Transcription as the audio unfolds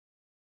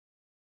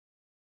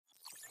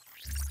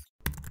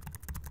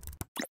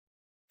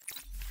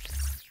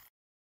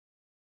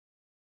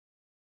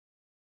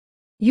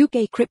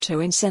UK crypto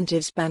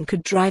incentives ban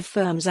could drive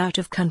firms out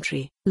of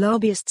country.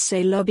 Lobbyists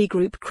say lobby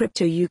group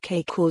Crypto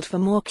UK called for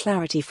more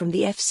clarity from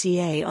the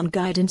FCA on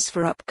guidance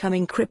for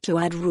upcoming crypto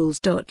ad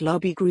rules.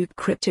 Lobby group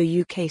Crypto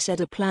UK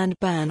said a planned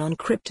ban on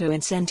crypto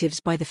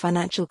incentives by the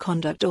Financial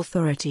Conduct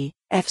Authority,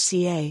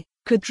 FCA,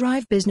 could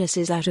drive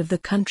businesses out of the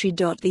country.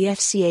 The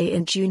FCA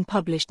in June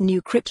published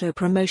new crypto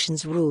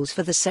promotions rules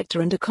for the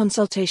sector and a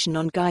consultation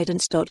on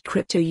guidance.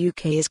 Crypto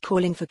UK is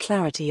calling for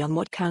clarity on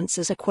what counts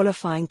as a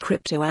qualifying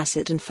crypto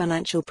asset and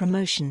financial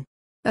promotion.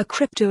 A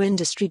crypto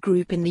industry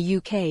group in the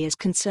UK is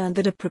concerned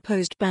that a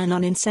proposed ban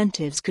on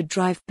incentives could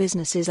drive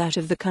businesses out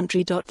of the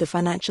country. The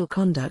Financial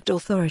Conduct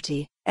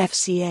Authority,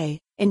 FCA,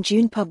 in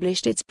June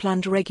published its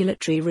planned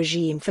regulatory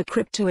regime for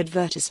crypto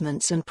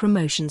advertisements and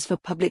promotions for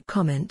public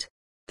comment.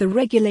 The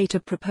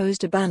regulator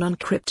proposed a ban on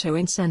crypto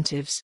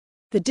incentives.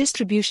 The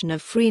distribution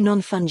of free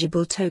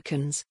non-fungible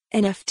tokens,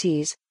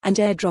 NFTs, and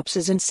airdrops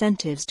as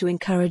incentives to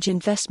encourage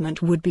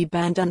investment would be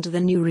banned under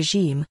the new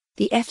regime,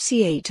 the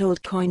FCA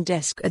told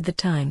CoinDesk at the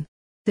time.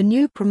 The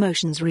new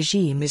promotions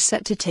regime is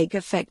set to take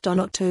effect on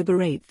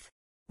October 8.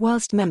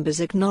 Whilst members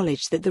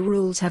acknowledge that the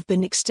rules have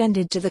been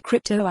extended to the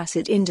crypto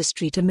asset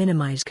industry to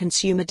minimize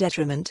consumer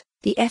detriment,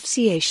 the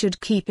FCA should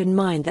keep in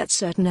mind that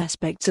certain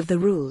aspects of the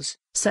rules,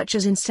 such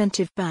as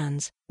incentive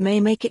bans,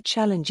 may make it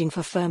challenging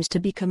for firms to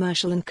be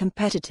commercial and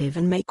competitive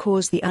and may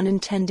cause the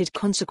unintended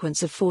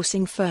consequence of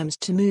forcing firms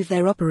to move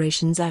their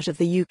operations out of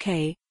the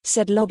UK,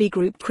 said lobby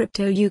group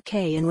Crypto UK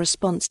in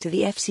response to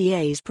the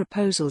FCA's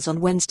proposals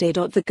on Wednesday.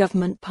 The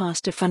government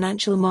passed a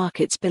financial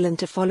markets bill, and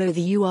to follow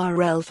the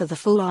URL for the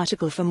full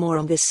article. For more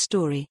on this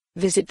story,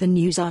 visit the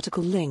news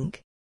article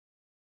link.